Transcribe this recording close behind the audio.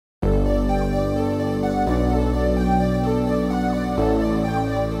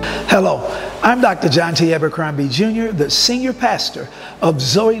Hello, I'm Dr. John T. Abercrombie Jr., the senior pastor of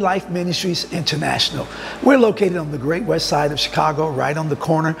Zoe Life Ministries International. We're located on the Great West Side of Chicago, right on the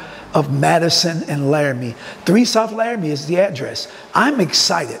corner of Madison and Laramie. 3 South Laramie is the address. I'm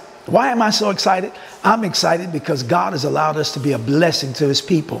excited. Why am I so excited? I'm excited because God has allowed us to be a blessing to his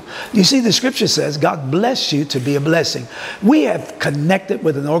people. You see, the scripture says, God bless you to be a blessing. We have connected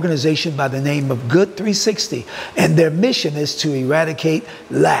with an organization by the name of Good 360, and their mission is to eradicate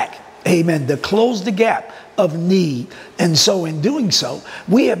lack. Amen. To close the gap of need. And so in doing so,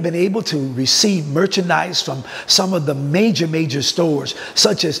 we have been able to receive merchandise from some of the major stores,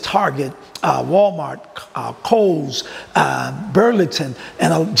 such as Target, Walmart, Kohl's, Burlington,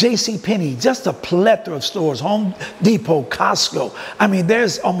 and JCPenney, just a plethora of stores, Home Depot, Costco. I mean,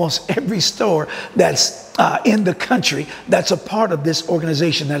 there's almost every store that's in the country that's a part of this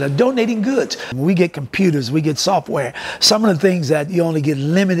organization that are donating goods. We get computers, we get software, some of the things that you only get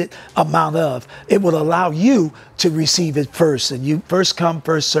limited amount of. It will allow you to receive it first, and you first come,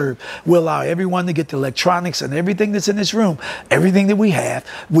 first serve. We'll allow everyone to get the electronics and everything that's in this room, everything that we have,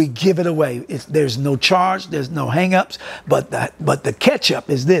 we give it away. There's no charge, there's no hang-ups, but the catch-up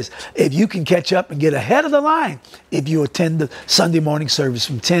is this. If you can catch up and get ahead of the line, if you attend the Sunday morning service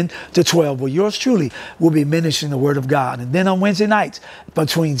from 10 to 12, well, yours truly will be ministering the Word of God. And then on Wednesday nights,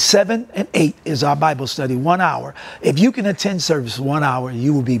 between 7 and 8 is our Bible study, 1 hour. If you can attend service 1 hour,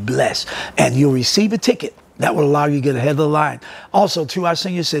 you will be blessed, and you'll receive a ticket that will allow you to get ahead of the line. Also, to our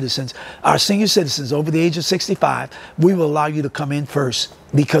senior citizens over the age of 65, we will allow you to come in first.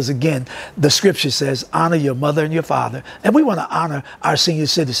 Because again, the scripture says, honor your mother and your father. And we want to honor our senior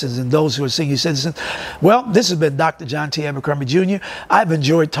citizens and those who are senior citizens. Well, this has been Dr. John T. Abercrombie Jr. I've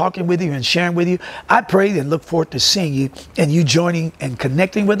enjoyed talking with you and sharing with you. I pray and look forward to seeing you and you joining and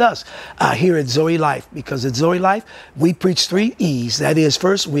connecting with us here at Zoe Life. Because at Zoe Life, we preach 3 E's. That is,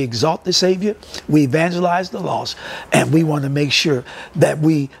 first, we exalt the Savior, we evangelize the lost, and we want to make sure that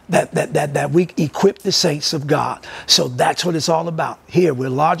we equip the saints of God. So that's what it's all about. Here, we're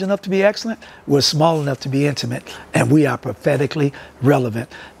large enough to be excellent, we're small enough to be intimate, and we are prophetically relevant.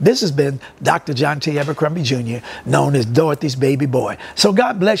 This has been Dr. John T. Abercrombie Jr., known as Dorothy's baby boy. So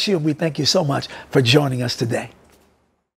God bless you, and we thank you so much for joining us today.